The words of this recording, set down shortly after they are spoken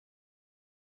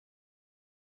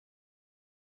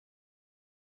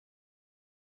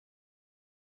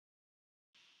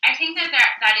I think that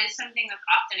that is something that's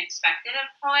often expected of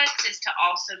poets, is to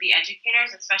also be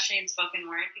educators, especially in spoken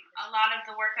word. Because a lot of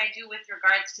the work I do with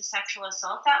regards to sexual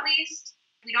assault, at least,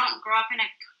 we don't grow up in a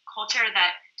culture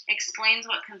that explains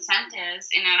what consent is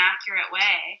in an accurate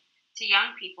way to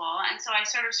young people. And so I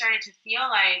sort of started to feel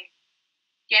like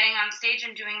getting on stage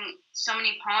and doing so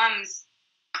many poems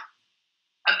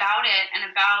about it and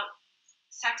about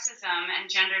sexism and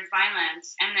gendered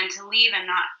violence, and then to leave and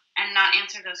not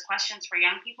answer those questions for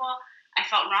young people, I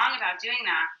felt wrong about doing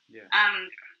that. Yeah.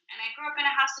 And I grew up in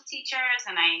a house of teachers,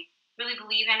 and I really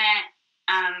believe in it.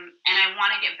 And I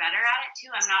want to get better at it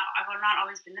too. I've not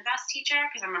always been the best teacher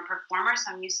because I'm a performer,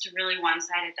 so I'm used to really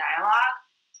one-sided dialogue.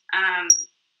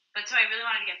 But so I really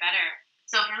wanted to get better.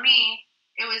 So for me,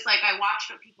 it was like I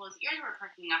watched what people's ears were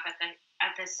perking up at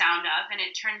the sound of, and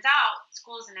it turns out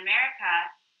schools in America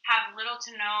have little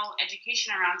to no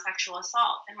education around sexual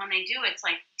assault, and when they do, it's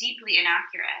like deeply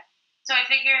inaccurate. So I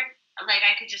figured like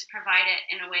I could just provide it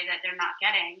in a way that they're not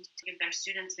getting, to give their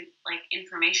students like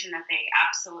information that they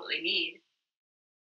absolutely need.